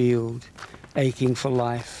of the field, aching for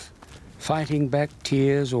life, fighting back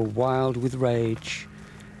tears or wild with rage,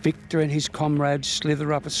 Victor and his comrades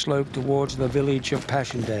slither up a slope towards the village of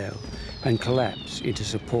Passchendaele and collapse into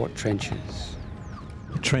support trenches.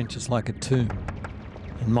 The trench is like a tomb.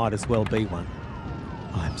 It might as well be one.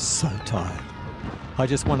 I'm so tired. I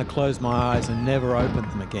just want to close my eyes and never open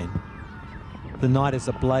them again. The night is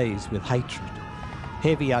ablaze with hatred.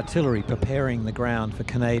 Heavy artillery preparing the ground for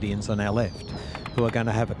Canadians on our left, who are going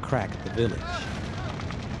to have a crack at the village.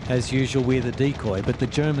 As usual, we're the decoy, but the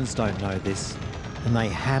Germans don't know this, and they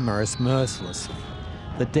hammer us mercilessly.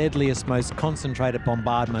 The deadliest, most concentrated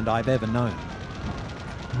bombardment I've ever known.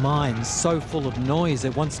 Mine's so full of noise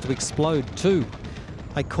it wants to explode too.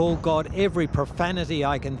 I call God every profanity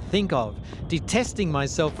I can think of, detesting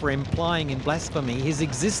myself for implying in blasphemy his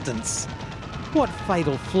existence. What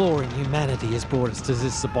fatal flaw in humanity has brought us to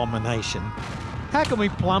this abomination? How can we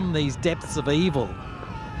plumb these depths of evil?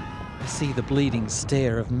 I see the bleeding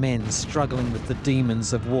stare of men struggling with the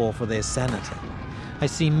demons of war for their sanity. I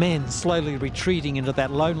see men slowly retreating into that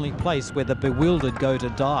lonely place where the bewildered go to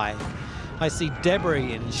die. I see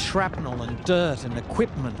debris and shrapnel and dirt and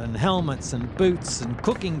equipment and helmets and boots and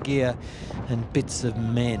cooking gear and bits of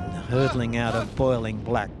men hurtling out of boiling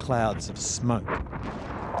black clouds of smoke.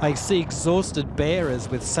 I see exhausted bearers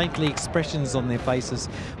with saintly expressions on their faces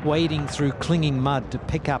wading through clinging mud to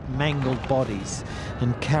pick up mangled bodies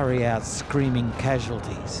and carry out screaming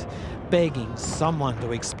casualties, begging someone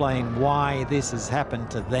to explain why this has happened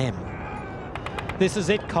to them. This is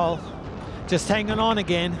it, Cole. Just hanging on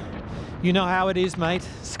again. You know how it is, mate.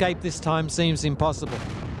 Escape this time seems impossible.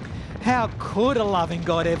 How could a loving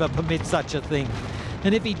God ever permit such a thing?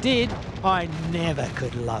 And if he did, I never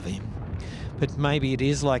could love him. But maybe it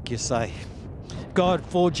is like you say. God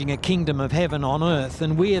forging a kingdom of heaven on earth,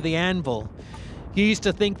 and we're the anvil. You used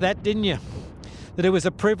to think that, didn't you? That it was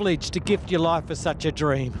a privilege to gift your life for such a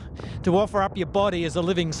dream. To offer up your body as a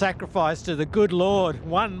living sacrifice to the good Lord,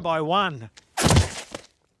 one by one.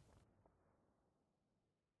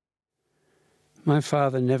 My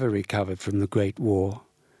father never recovered from the Great War,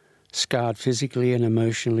 scarred physically and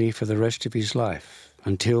emotionally for the rest of his life,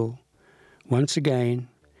 until, Once again,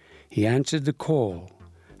 he answered the call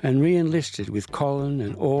and re-enlisted with Colin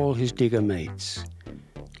and all his digger mates,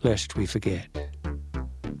 lest we forget.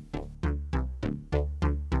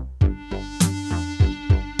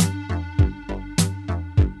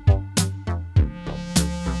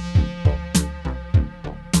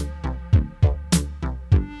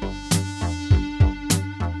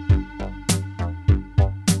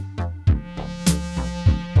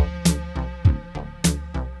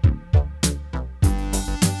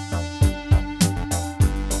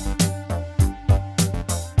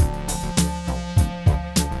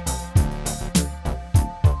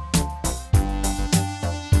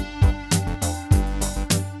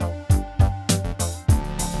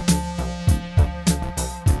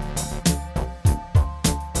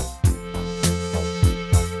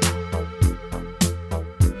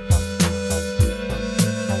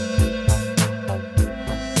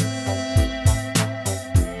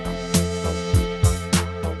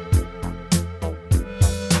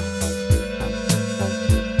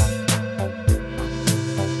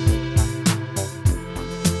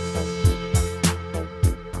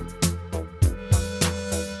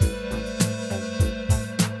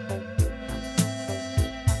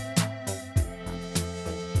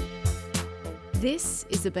 This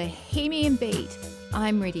is the Bohemian Beat.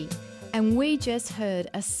 I'm Riddy, and we just heard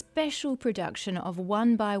a special production of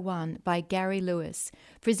One by One by Gary Lewis,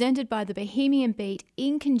 presented by the Bohemian Beat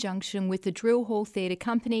in conjunction with the Drill Hall Theatre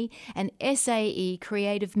Company and SAE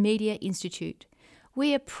Creative Media Institute.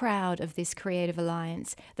 We are proud of this creative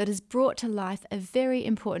alliance that has brought to life a very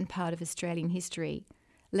important part of Australian history,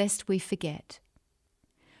 lest we forget.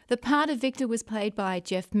 The part of Victor was played by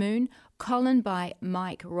Jeff Moon, Colin by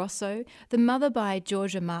Mike Rosso, the mother by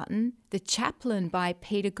Georgia Martin, the chaplain by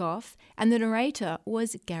Peter Goff, and the narrator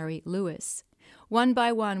was Gary Lewis. One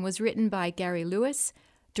by One was written by Gary Lewis,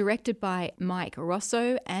 directed by Mike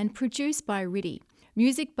Rosso, and produced by Riddy.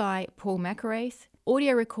 Music by Paul McAraith,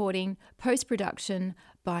 audio recording, post-production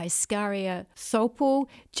by Scaria Thopal,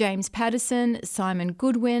 James Patterson, Simon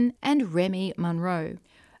Goodwin, and Remy Munro.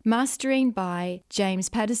 Mastering by James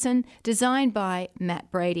Patterson, designed by Matt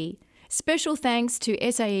Brady. Special thanks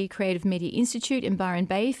to SAE Creative Media Institute in Byron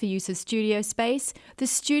Bay for use of studio space, the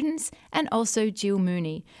students, and also Jill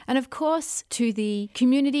Mooney. And of course to the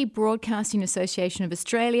Community Broadcasting Association of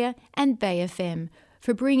Australia and Bay FM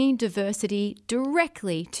for bringing diversity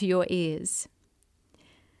directly to your ears.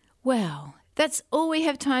 Well, that's all we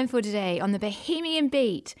have time for today on the Bohemian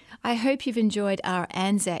Beat. I hope you've enjoyed our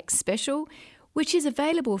ANZAC special, which is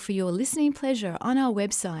available for your listening pleasure on our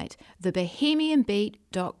website,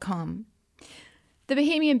 thebohemianbeat.com. The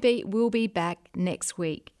Bohemian Beat will be back next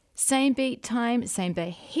week. Same beat time, same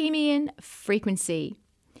Bohemian frequency.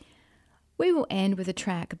 We will end with a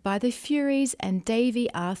track by the Furies and Davy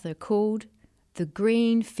Arthur called The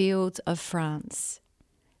Green Fields of France.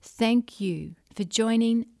 Thank you for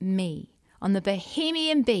joining me on the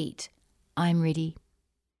Bohemian Beat. I'm Riddy.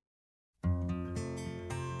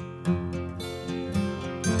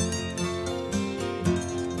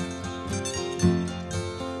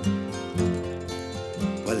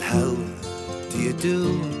 Well, how do you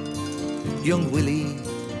do, young Willie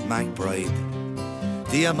McBride?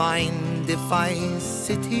 Do you mind if I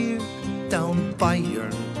sit here down by your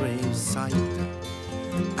graveside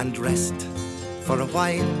and rest for a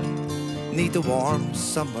while, neath the warm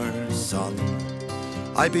summer sun?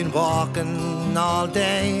 I've been walking all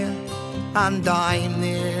day and I'm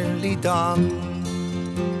nearly done.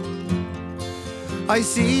 I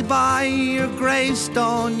see by your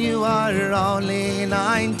gravestone you are only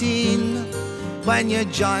 19 when you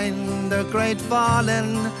joined the Great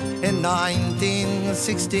Fallen in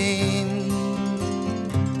 1916.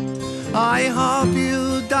 I hope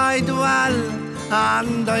you died well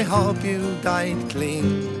and I hope you died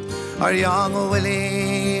clean. Our young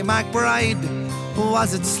Willie McBride,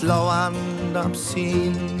 was it slow and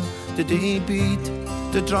obscene? Did he beat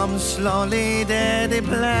the drums slowly? Did they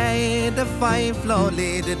play the fife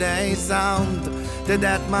slowly? Did they sound the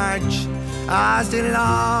death march as they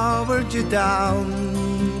lowered you down?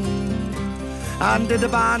 And did the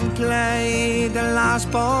band play the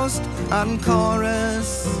last post and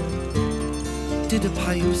chorus? Did the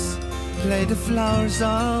pipes play the flowers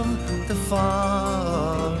of the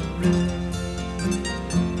forest?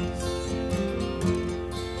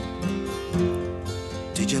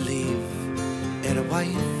 Did you leave a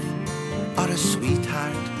wife or a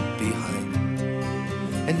sweetheart behind?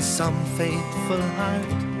 In some faithful heart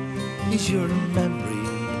is your memory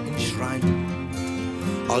enshrined.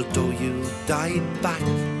 Although you died back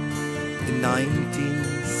in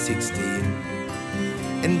 1916,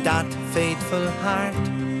 in that faithful heart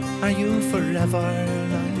are you forever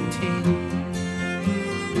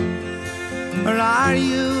 19? Or are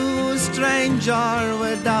you a stranger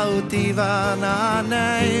without even a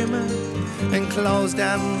name, enclosed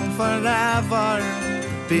and forever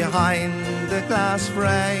behind the glass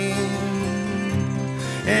frame,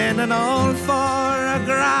 in an old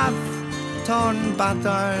photograph, torn,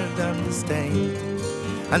 battered and stained,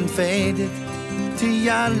 and faded to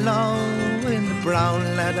yellow in the brown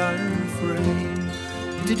leather frame?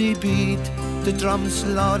 Did he beat the drum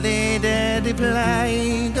slowly? Did he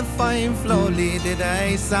play the fife slowly? Did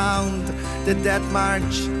they sound the death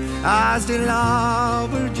march as they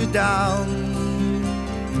lowered you down?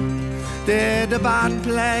 Did the band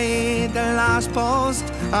play the last post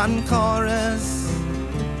and chorus?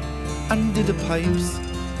 And did the pipes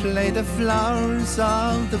play the flowers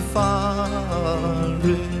of the forest?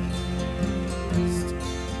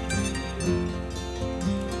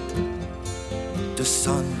 The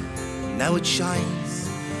sun, now it shines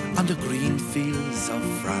on the green fields of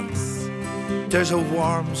France. There's a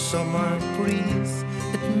warm summer breeze,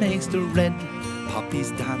 it makes the red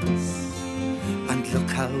poppies dance. And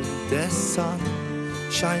look how the sun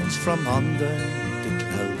shines from under the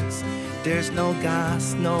clouds. There's no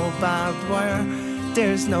gas, no barbed wire,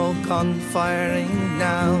 there's no gun firing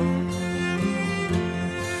now.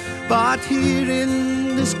 But here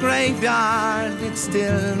in this graveyard, it's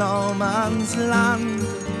still no man's land.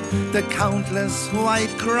 The countless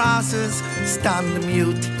white crosses stand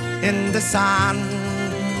mute in the sand.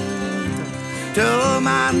 To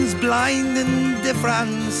man's blind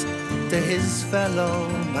indifference to his fellow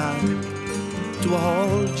man, to a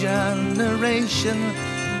whole generation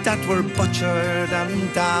that were butchered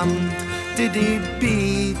and damned. Did he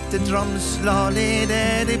beat the drum slowly?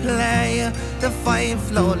 Did he play the fife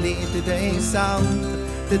slowly? Did they sound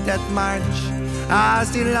the death march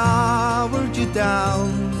as they lowered you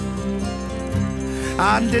down?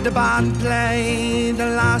 And did the band play the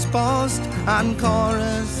last post and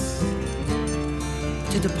chorus?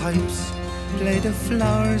 Did the pipes play the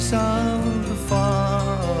flowers of the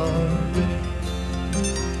forest?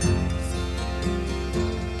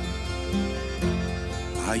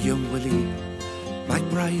 Ah, young Willie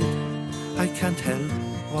McBride, I can't help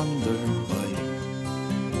wonder why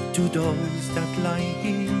do those that lie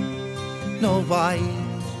here know why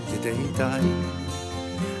did they die?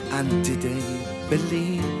 And did they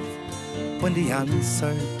believe when they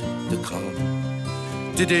answered the call?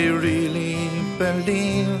 Did they really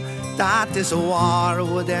believe that this war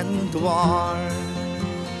would end wars?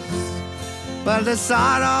 Well, the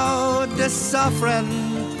sorrow, the suffering,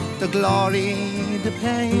 the glory, the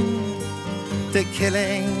pain, the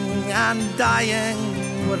killing and dying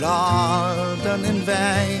were all done in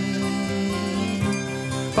vain.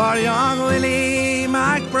 For young Willie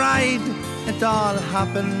McBride, it all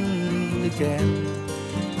happened again,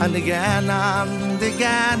 and again, and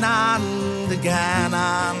again, and again,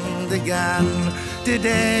 and again. Did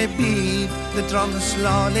they beat the drum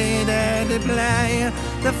slowly? Did they play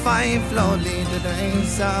the fife slowly? Did they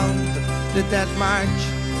sound the death march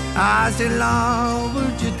as they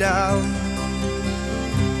lowered you down?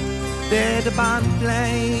 Did the band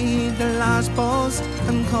play the last post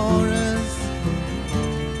and chorus?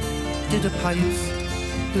 Did the pipes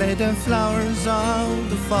play the flowers of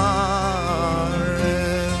the forest?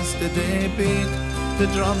 Did they beat the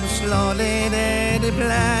drum slowly? Did they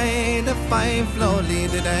play the fife slowly?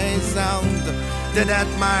 Did they sound the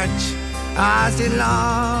death march as they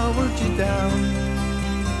lowered you down?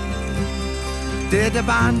 Did the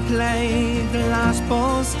band play the last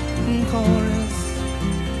post and chorus?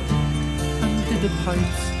 And did the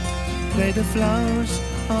pipes play the flowers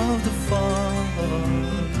of the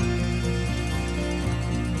forest?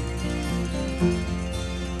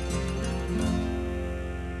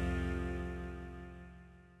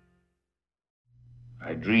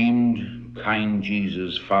 I dreamed kind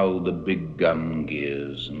Jesus fouled the big gun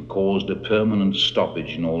gears and caused a permanent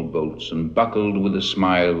stoppage in all bolts, and buckled with a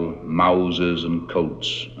smile Mausers and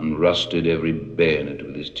Colts, and rusted every bayonet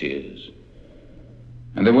with his tears.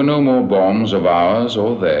 And there were no more bombs of ours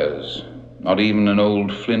or theirs, not even an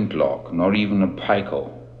old flintlock, nor even a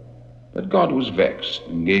pike-hoe. But God was vexed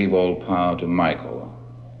and gave all power to Michael,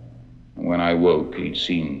 and when I woke he'd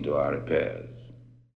seen to our repairs.